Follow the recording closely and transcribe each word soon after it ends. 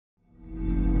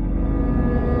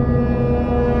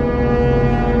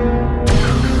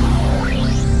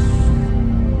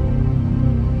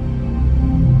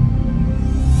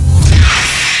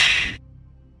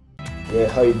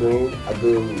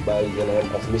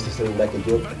Mr. Salim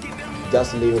Job,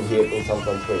 just living here in San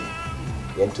Francisco.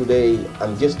 And today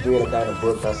I'm just doing a kind of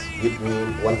broadcast with me,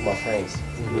 one of my friends.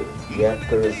 Yeah,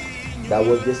 because that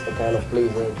was just a kind of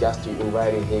pleasure just to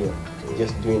invite you here,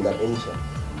 just doing that emission.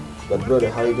 But brother,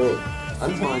 how you doing?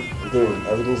 I'm fine. Good.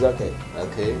 Everything's okay.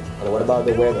 Okay. And what about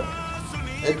the weather?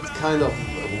 It's kind of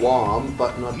warm,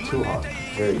 but not too hot.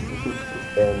 Great.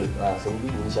 And sëñ bi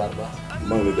incha allah.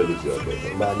 maa ngi lay dellu si waat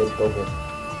mbaa lépp taw feex.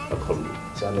 alhamdulilah.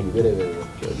 incha allah ñu wéree wéree.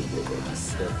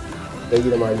 tey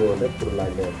jii damaa ñëwoon rek pour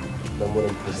laaj leen da mën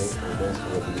a poussé au moins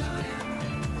nga dugg ci.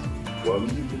 waaw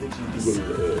musique bi dañ ciy dugal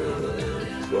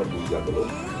histoire bu yàgg la.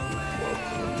 waaw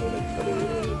parce que nee nañ xale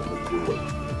dafa bëgg wàll.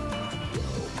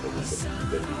 waaw comme que ci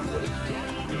benn bi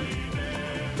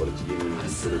wala ci yeneen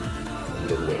i bërëb yi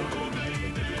doon wàll.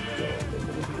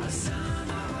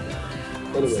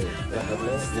 Anyway, rafet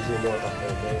na li ci moo tax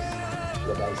au moins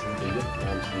nga bàyyi si biir yëpp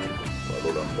naan si waaw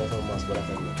loolu am performance bu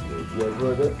rafet na. Your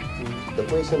brother, the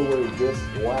question was just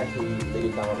why he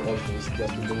laid down all things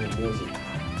just to do music.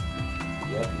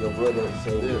 Yeah, your brother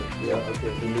saying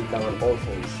okay, he laid down all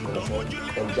things, you know,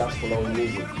 and just follow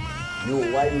music. You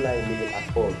why you like music at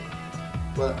all?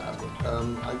 Well,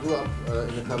 I grew up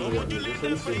in a family of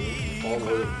musicians, all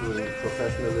were doing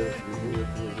professionally music,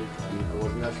 and it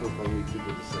was natural for me to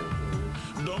do the same.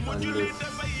 And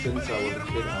since I was a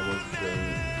kid, I was playing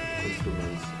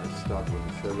instruments. I started with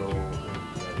the cello.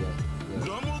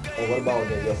 And what about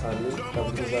your family?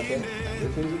 Everything's okay?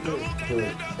 Everything's good.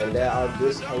 Good. And they are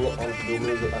just hanging on to do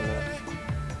music or not?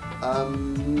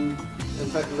 In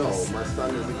fact, no. My son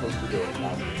is a computer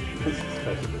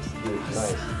specialist. Good.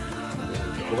 Nice.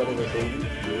 Bu ko defee sëñ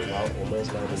bi waaw au moins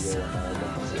maa ngi ñëw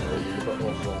parce que li ko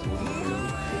influence bi ñu ngi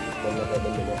mën na ko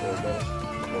dem ba au moins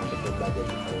moom dafa laajal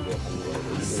ci xale yoo xam ne wala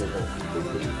dañu gën a ko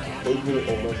tey jii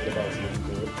au moins dafa am suñu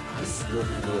liggéey ñoo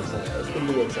fi liggéey Sénégal est-ce que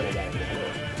liggéey Sénégal bi xam nga.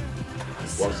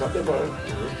 waaw ça dépend rek.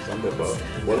 ça dépend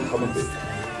wala xamante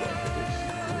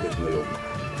waaw def na yow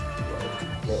waaw.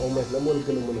 mais au moins la moo la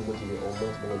gën a mën a motiver au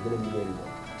moins da nga gën a liggéey li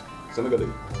Sénégalais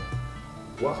yi.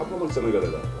 waaw xam nga man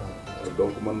Sénégalais la.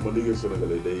 donc man ma liggéey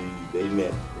Sénégalais day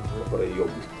neex. ba pare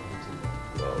yomb.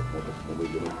 waaw moo tax moom may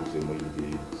gën a poussé mooy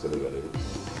liggéey Sénégalais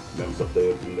même sax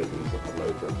d'ailleurs fi mu nekk nii sax am na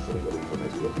ay tànk Sénégalais yu fa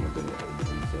nekk yoo xamante ne ay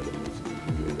musiciens la ñu si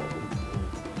ñu exemple.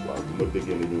 waaw bu ma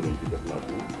déggee ne ñëw nañ ci def naa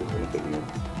ko pour mën a teg ñoom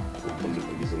pour mën di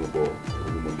gis sama bopp pour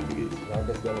ñu mën di liggéey. waaw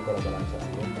def benn collaboration.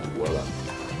 voilà.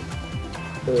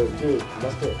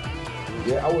 Master.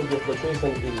 Yeah, I was just the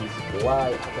question is why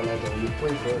you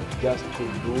prefer just to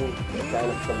do the kind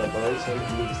of collaboration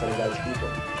with the Senegalese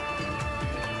people?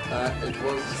 It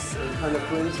was kind of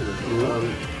coincidence.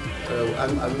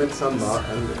 I met Samba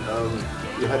and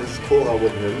we had a score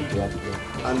with him.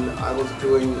 Yeah. And I was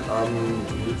doing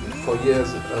for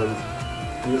years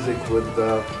music with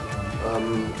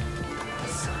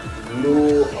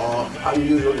new or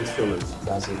unusual instruments.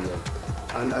 That's it, yeah.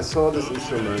 And I saw this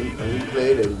instrument and he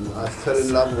played it. I fell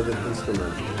in love with the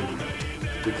instrument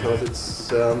because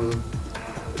it's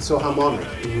so harmonic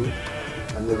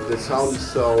and the sound is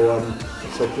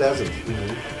so pleasant,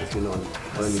 if you know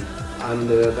what I mean. And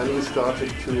then we started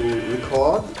to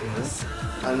record,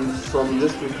 and from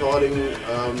this recording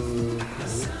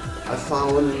I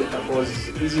found it was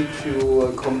easy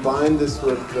to combine this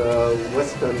with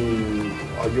Western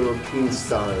or European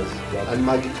styles, and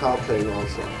my guitar playing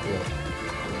also. Yeah.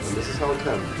 And this is how it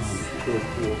came.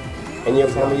 Cool. And your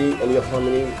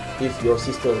family, if your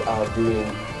sisters are doing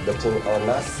the thing or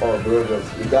not, or brothers,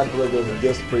 you got brothers who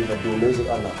just prefer do music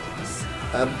or not?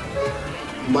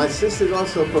 My sister is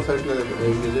also a professional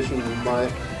musician. My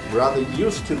brother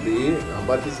used to be,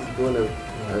 but he's doing it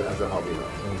as a hobby now.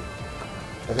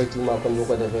 Effectivement, comme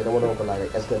vous avez fait,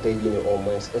 est-ce que tu as dit au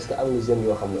moins, est-ce que les jeunes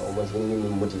yoo xam ne au moins ñu ngi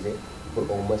motivé pour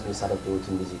au moins ñu s'adapté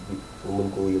ci musique bi pour mën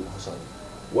koo yóbbu fu sori.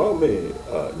 waaw mais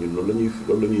ñun loolu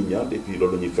la ñuy ñaan et puis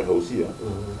loolu la ñuy fexe aussi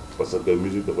parce que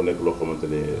musique dafa nekk loo xamante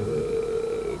ne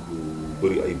du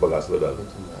bëri ay bagages la daal.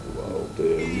 waaw te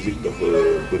musique dafa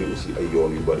bëri aussi ay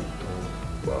yoon yu bëri.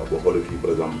 waaw boo xoolee fii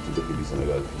par exemple ci dëkk bi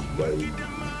Sénégal fii gars yi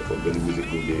dafa benn musique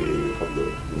ñu ngi xam nga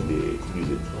ñu ngi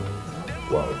utilisé.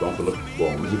 waaw donc nag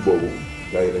bon musique boobu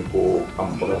gars yi dañ koo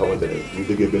am ba nga xamante ne ñu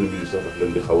déggee benn musique sax daf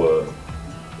leen di xaw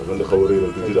a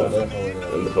réeral tuuti daal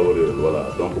dañ di xaw a réeral voilà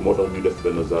donc moo tax ñu def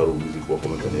benn genre musique boo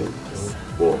xamante ne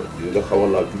bon di nga xaw a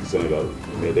laal tuuti Sénégal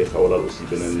mais day xaw a laal aussi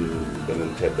beneen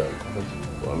xeet daal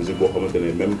waaw musique boo xamante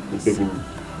ne même ku déggul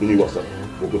lu ñuy wax sax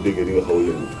boo ko déggee di nga xaw a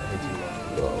yëngu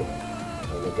waaw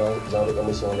genre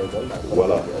émission lay doon.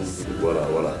 voilà.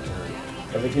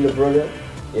 Avec le brother,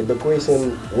 and the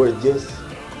question was just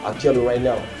actually right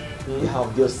now. You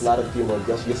have just a lot of people,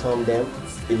 just you found them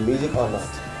in music or not?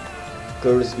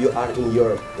 Because you are in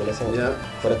Europe, you understand? Yeah.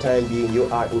 For the time being, you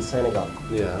are in Senegal.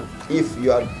 Yeah. If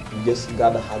you are just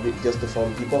got a habit just to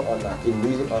form people or not, in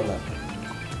music or not?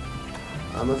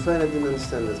 I'm afraid I didn't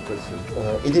understand this question.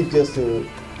 It is just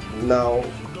now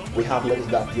we have noticed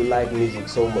that you like music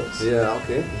so much. Yeah,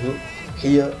 okay.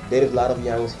 Here, there is a lot of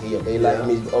youngs here. They like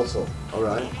music also. All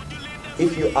right.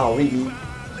 If you are really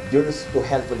just to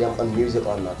help them on music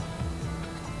or not?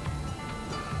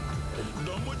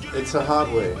 It's a hard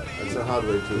way. It's a hard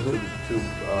way to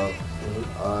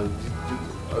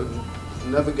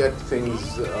never get things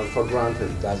for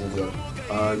granted. That's it,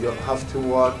 yeah. You have to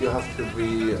work. You have to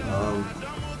be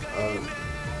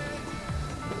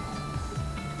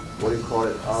what do you call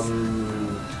it?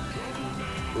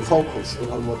 Focus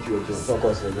on what you're doing.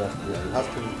 Focus, yeah. Yeah, you have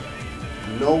to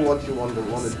know what you want to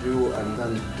do and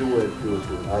then do it.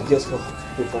 Just to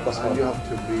focus on. And you have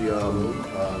to be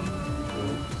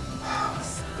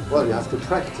well, you have to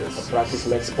practice. Practice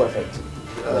makes perfect.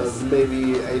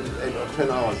 Maybe 8 or 10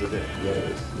 hours a day. Yeah.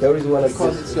 There is one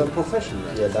because it's your profession.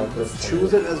 Right? Yeah, that's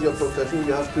choose it as your profession.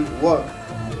 You have to work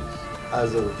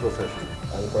as a profession.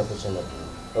 As a professional.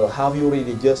 Have you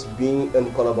really just been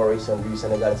in collaboration with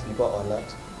Senegalese people or not?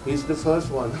 He's the first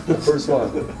one. The first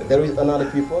one. There is another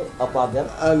people apart them?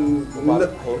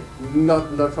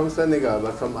 Not from Senegal,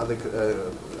 but from other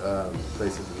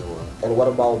places in the world. And what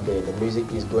about the music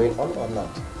is going on or not?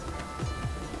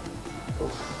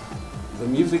 The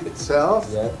music itself,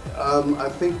 yeah. I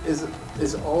think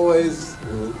is always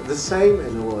the same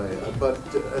in a way, but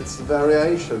it's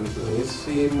variations. You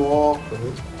see more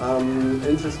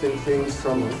interesting things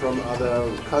from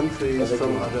other countries,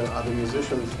 from other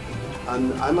musicians,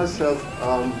 and I myself.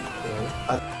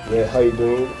 Yeah, how you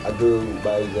doing? I go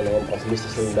by the name of Mr.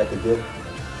 Slim,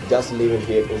 just living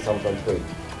here in San Francisco.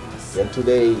 And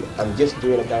today I'm just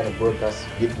doing a kind of broadcast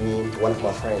with me, one of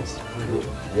my friends.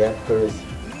 Yeah, because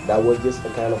that was just a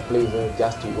kind of pleasure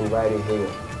just to invite you here,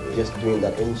 just doing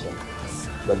that emission.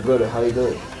 But brother, how you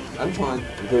doing? I'm fine.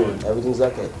 Good. Everything's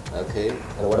okay. Okay.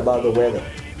 And what about the weather?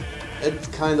 It's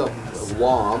kind of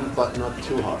warm, but not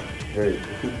too hot. Very.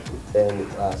 And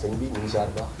sëñ bi ñu ngi ziar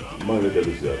bu baax. maa ngi lay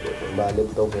dellu ziar bu baax. mbaa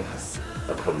lépp taw feex.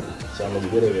 alhamdulilah. incha allah bu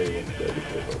bëree bëri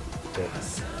moom.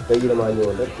 tey jii damaa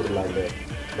ñëwoon rek pour laaj la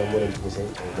da nga mën a gisee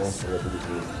au moins nga dugg ci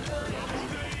ñun.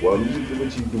 waaw musique dama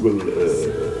ciy dugal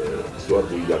histoire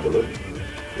bu yàgg la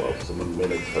waaw parce que man may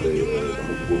nekk xale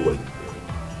dama bëggoon way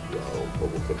waaw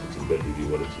boobu fekk ci mbedd bi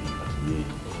wala ci atelier yi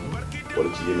wala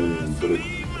ci yeneen bërëb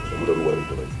dama doon way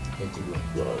ko rek. effectivement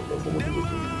waaw donc ba ma dugal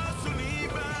ci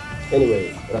waaw. anyway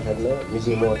rafet na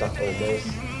musique moo tax au moins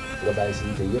nga bàyyi si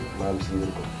yite yëpp maanaam si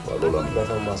wér ko. waaw loolu am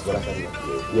performance bu rafet na.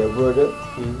 yeah brother.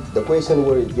 The question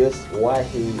was just why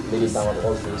he laid it down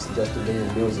all things just to do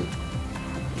music.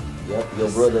 Yep, your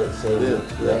brother said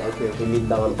okay. he laid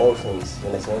down all things, you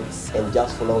understand, and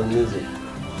just follow music.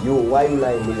 Why you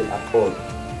like music at all?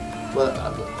 Well,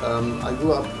 I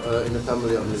grew up in a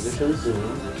family of musicians.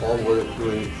 All were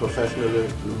doing professional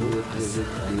music,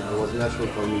 and it was natural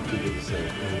for me to do the same.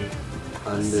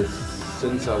 And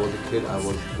since I was a kid, I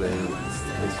was playing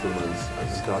instruments. I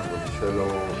started with the cello.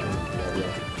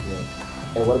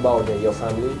 And what about your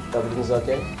family? Everything's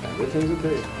okay? Everything's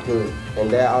okay. Good. And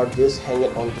they are just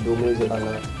hanging on to do music or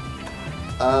not?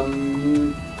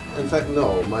 In fact,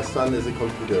 no. My son is a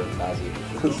computer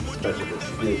specialist.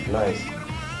 Yeah, nice.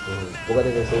 Bu ko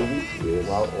defee sëñ bi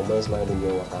waaw au moins maa ngi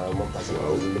doon waxtaan moom parce que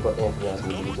li ko influence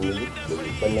mu dugg ci musique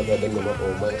bañ na ko dañ ne ma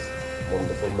au moins moom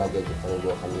dafa màggee ci famille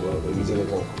boo xam ne musique rek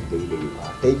la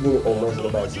waaw tey jii au moins nga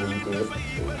bàyyi si musique yëpp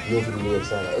ñëw fi di liggéey ak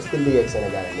Sénégal est-ce que liggéey ak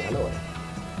Sénégal neex na wala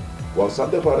waaw ça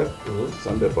dépend rek. ça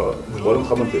dépend boo doon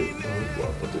xamante.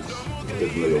 waaw peut-être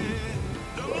dina yomb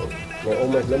waaw. mais au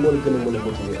moins lan moo la gën a mën a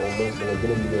motiver au moins da nga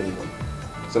gën a liggéey ak moom.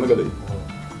 Sénégalais yi.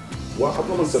 waaw xam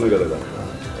nga man Sénégalais la.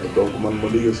 donc man ma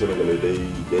liggéey Sénégalais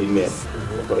day neex.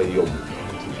 ba pare yomb.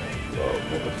 waaw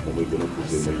moo tax moom mooy gën a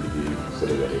poussé may liggéey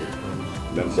Sénégalais yi.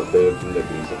 même sax d'ailleurs fi mu nekk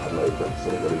nii sax am na ay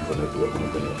Sénégalais yu fa nekk yoo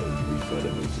xamante ne ay émission la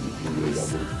ñu si liggéey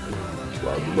yàggul.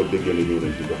 waaw bu ma déggee ne ñëw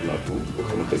nañ ci wax naa ko boo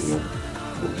xamante ne ñoom.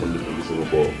 pour mën di sama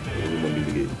bopp ñu mën di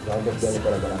liggéey. waaw def benn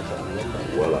collaboration am na.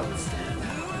 voilà.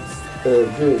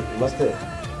 Good, Master.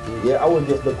 Yeah,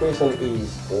 the question is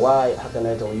why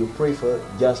Hakanaiton you prefer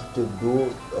just to do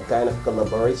a kind of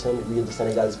collaboration with the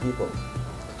Senegalese people?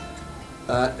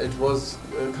 It was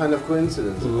a kind of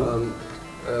coincidence.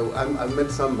 I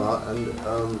met Samba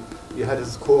and he had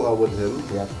his kora with him.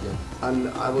 Yeah. And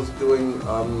I was doing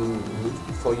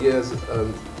for years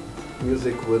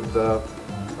music with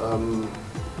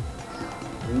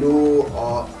new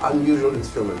or unusual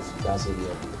instruments. That's it,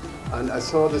 yeah. And I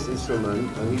saw this instrument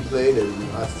and he played it and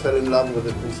I fell in love with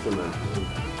the instrument.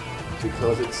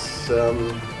 because it's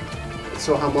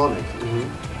so harmonic,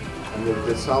 and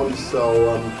the sound is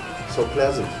so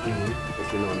pleasant,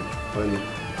 if you know what I mean.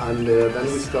 And then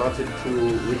we started to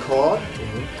record,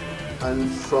 and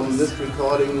from this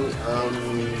recording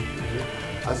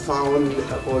I found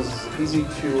it was easy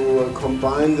to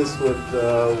combine this with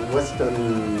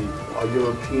Western or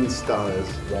European styles,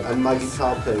 and my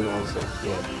guitar playing also.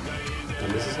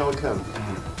 And this is how it came.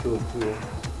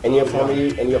 And your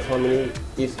family,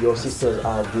 if your sisters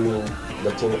are doing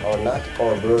the thing or not,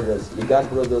 or brothers, you got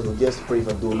brothers who just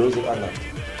prefer do music or not?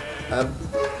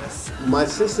 My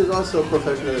sister is also a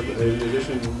professional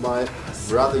musician. My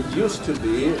brother used to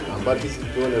be, but he's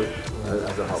doing it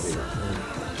as a hobby now.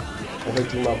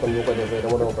 Effectivement, comme vous connaissez,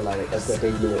 dama doon ko laaj est-ce que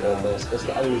tey jii au moins est-ce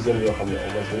que am na jeunes yoo xam ne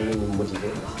au moins dañu leen motiver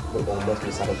pour au moins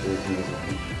ñu s'arrêter ci musique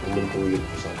bi ñu mën koo yëg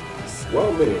tout ça. waaw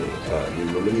mais ñun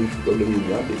loolu la ñuy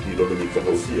ñaan et puis loolu la ñuy fexe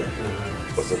aussi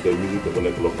parce que musique dafa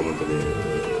nekk loo xamante ne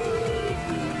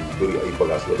du bëri ay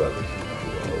bagages la daal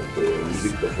waaw te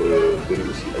musique dafa bëri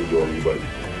aussi ay yoon yu bëri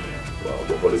waaw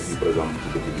boo xoolee fii par exemple ci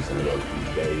dëkk bi Sénégal fii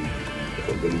gars yi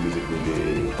dafa benn musique bu ñu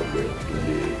dee xam nga bu ñu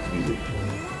dee musique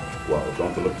waaw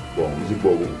donc nag bon musique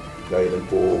boobu gars yi dañ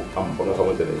koo am ba nga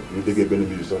xamante ne ñu déggee benn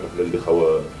musique sax daf leen di xaw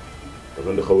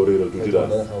a réeral tuuti daal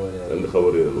leen di xaw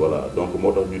a réeral voilà donc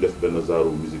moo tax ñu def benn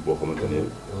genre musique boo xamante ne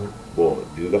bon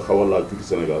di nga xaw a laal tuuti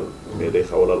Sénégal mais day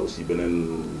xaw a laal aussi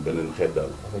beneen xeet daal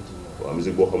waaw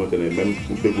musique boo xamante ne même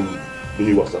bu déggul lu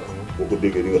ñuy wax sax boo ko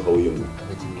déggee di nga xaw a yëngu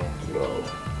waaw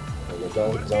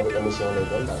genre émission lay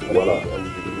doon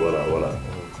voilà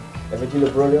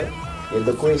effectivement brother,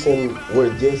 the question was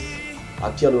just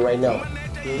actually right now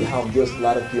you have just a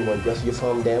lot of people just you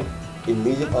found them in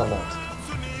music or not,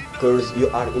 because you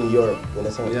are in Europe, you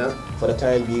understand? For the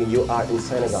time being you are in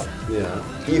Senegal.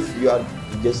 If you are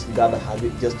just got the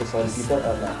habit just to find people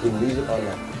or not in music or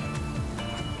not.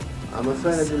 I'm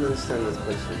afraid I didn't understand this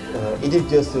question. It is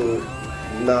just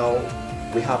now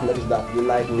we have noticed that you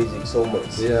like music so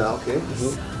much.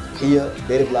 Here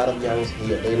there is a lot of youngs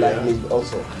here, they like music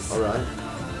also. Alright.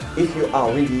 If you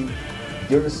are really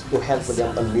just to help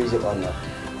them on music or not.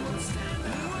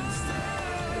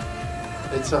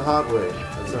 It's a hard way.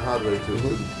 It's a hard way to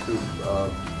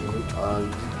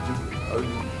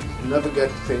never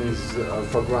get things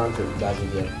for granted.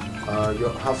 You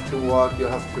have to work. You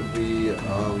have to be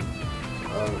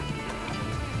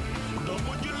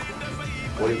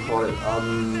what do you call it?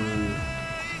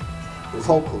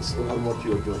 Focused on what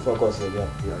you're doing.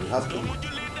 You have to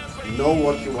know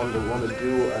what you want to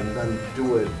do and then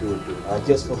do it.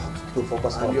 Just to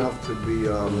focus on. And you have to be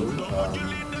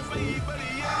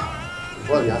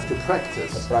well, you have to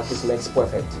practice. Practice makes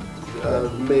perfect.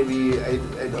 Maybe 8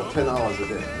 or 10 hours a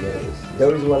day.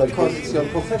 There is one because it's your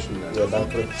profession.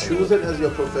 Choose it as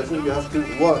your profession. You have to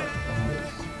work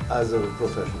as a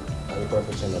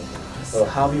professional. So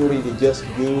have you really just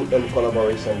been in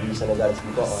collaboration with Senegalese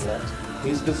people or not?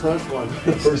 He's the first one.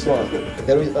 The first one.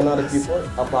 There is another people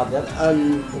apart that?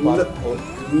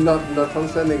 Not from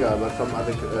Senegal, but from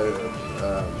other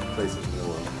places in the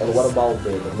world. And what about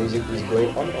the music is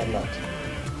going on or not?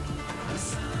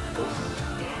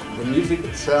 The music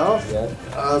itself,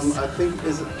 I think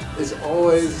is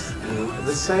always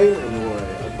the same in a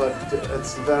way, but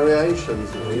it's variations.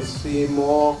 You see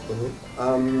more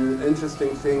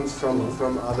interesting things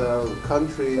from other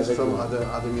countries, from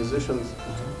other musicians,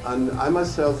 and I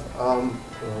myself,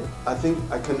 I think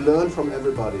I can learn from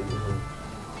everybody.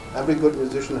 Every good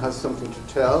musician has something to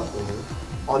tell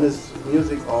on his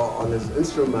music or on his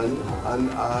instrument,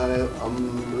 and I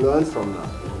learn from that,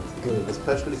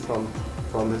 especially from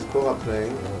his kora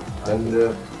playing, and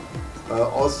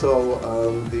also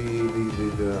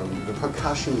the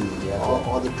percussion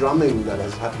or the drumming that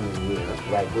is happening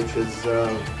here, which is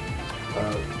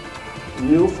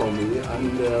new for me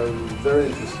and very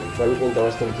interesting. Very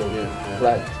interesting to me.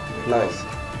 Right, nice.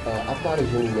 À part les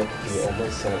jeunes qui ont au moins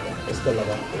 5 ans, est-ce que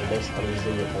là-bas, au moins, les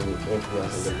jeunes qui ont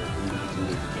influencé le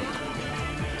monde?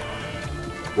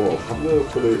 Bon, xam nga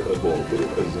fële bon bëri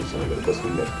ay jeunes sénégalais parce que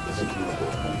nekk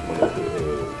ma nekk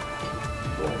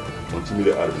bon man ci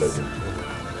milieu art bi la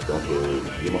donc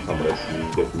li ma xam rek ñu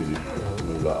def musique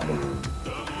ñu la amoon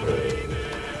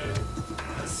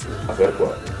affaire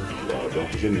quoi waaw donc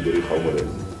jeunes yu bëri xaw ma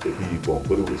leen et puis bon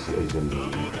bëri aussi ay jeunes yu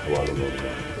taxawaalu noonu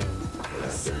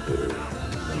donc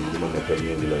man li ma nekkal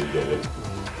ñeen di lay jogal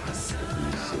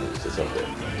c'est ça quoi.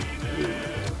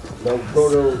 Now,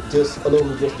 brother, just allow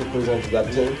me just to present that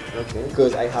thing,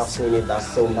 because I have seen it. That's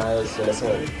so nice, you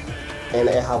know, and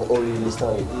I have already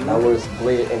listened to it. That was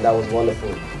great and that was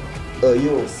wonderful.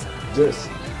 You, just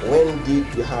when did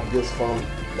you have just found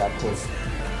that thing?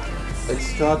 It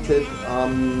started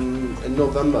in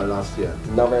November last year.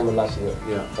 November last year.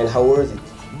 Yeah. And how was it?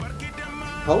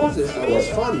 How was it? It was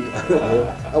fun.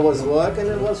 I was work and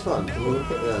it was fun.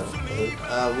 Yeah.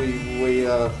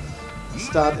 We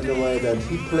start in a way that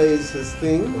he plays his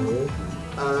thing,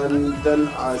 and then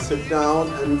I sit down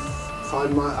and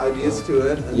find my ideas to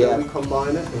it, and then we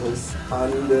combine it,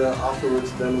 and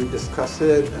afterwards then we discuss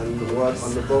it and work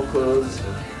on the vocals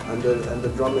and the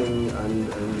drumming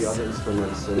and the other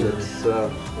instruments, and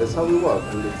that's how we work,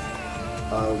 and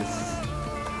it's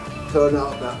turned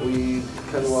out that we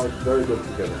can work very good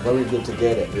together. Very good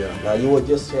together. Yeah. Now you were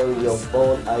just sharing your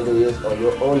own ideas or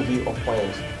your own view of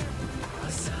points.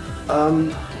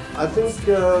 I think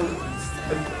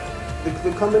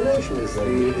the combination is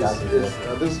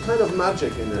there's kind of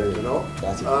magic in it, you know,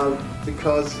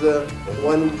 because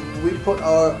when we put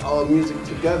our music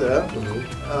together,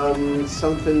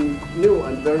 something new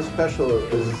and very special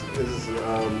is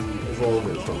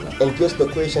evolving from that. And just the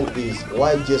question is,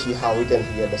 why just you have written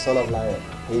here the Son of Lion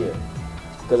here?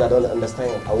 Because I don't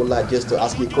understand. I would like just to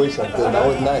ask you a question, because that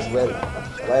was nice, man.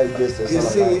 Why just the Son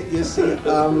of Lion? You see,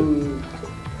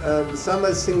 some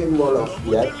are singing Wolof.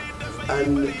 Yeah.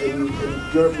 And in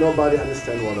Europe, nobody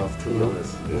understands Wolof, to be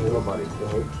honest. Nobody.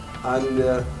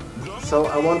 And so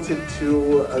I wanted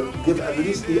to give at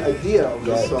least the idea of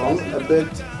the song a bit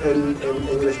in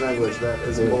English language. That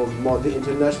is more the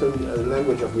international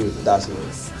language of music. That's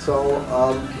it. So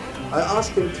I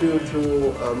asked him to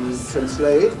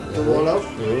translate the Wolof,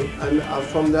 and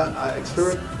from that I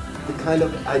extract the kind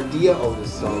of idea of the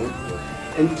song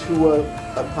into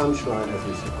a punchline, as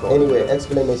we should call it. Anyway,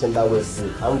 explanation that was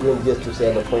good. I'm going just to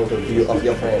share the point of view of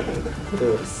your friend.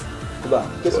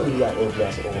 Qu'est-ce qui vous a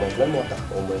influencé au moins? Lan moo tax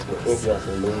au moins nga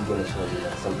influencé loolu gën a changé la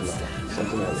sant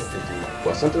naa la effectivement.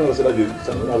 waaw sant naa la c'est-à-dire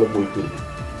sant naa la mooy tur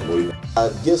mooy. I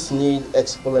just need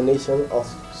explanation of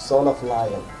Son of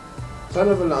Lion. Son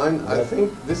of a Lion, I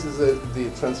think this is the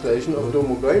translation of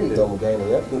Domu. Domu,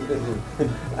 yeah.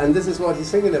 And this is what he's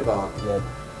singing about. Yeah.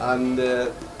 And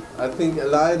I think a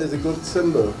lion is a good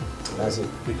symbol. That's it.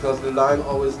 Because the lion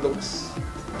always looks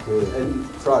in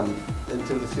front,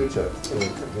 into the future.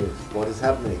 What is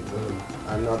happening,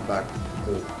 and not back.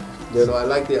 So I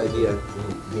like the idea.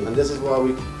 And this is why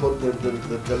we put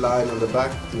the lion on the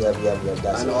back. Yeah,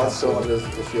 that's and it. also, on this,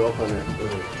 if you open it,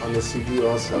 on the CD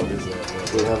also,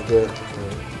 we have the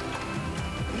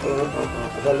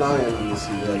lion on the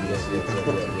CD.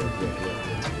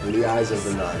 And the eyes of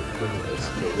the lion.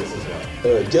 This is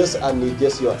why. I need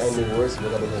just your any words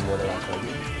regarding the model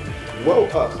actually. waaw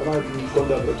xanaa di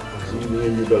kontaan rek si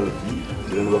ngeen ñu dal fii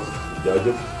di leen wax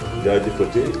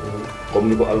jaajëfate comme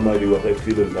ni ko Allemagne di waxee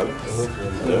fii leen dal.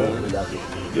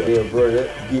 Dear brother,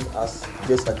 give us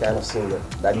just a kind of singer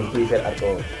that you prefer at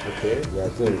all. Okay? Yeah,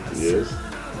 good. Yes.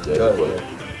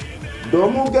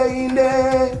 Domu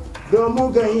Gainde, Domu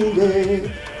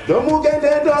Gainde, Domu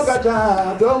Gainde Dogata,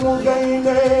 Domu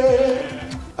Gainde,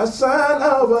 a son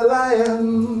of a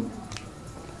lion,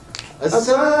 a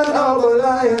son of a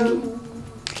lion,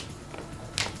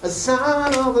 a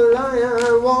son of a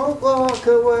lion won't walk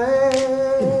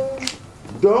away.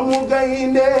 Domu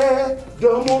Gainde,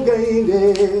 Domu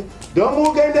Gainde,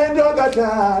 Domu Gainde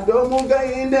Dogata, Domu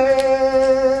Gainde,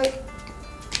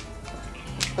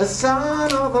 a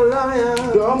son of a lion,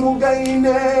 Domu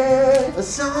Gainde, a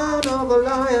son of a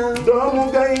lion, Domu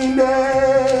Gainde,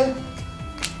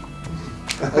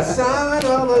 a son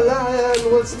of a lion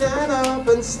will stand up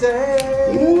and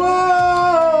stay. Whoa!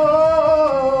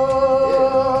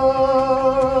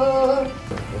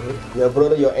 Yeah,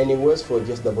 brother, your any words for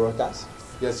just the broadcast?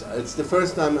 Yes, it's the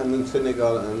first time I'm in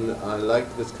Senegal, and I like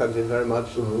this country very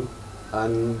much.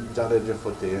 And Jare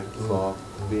for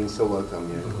being so welcome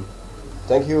here.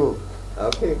 Thank you.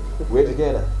 Okay. We're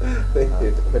together. Thank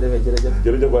you.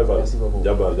 jërëjëf Baye Fall. Merci beaucoup.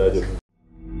 Jàmbaar jaajëf.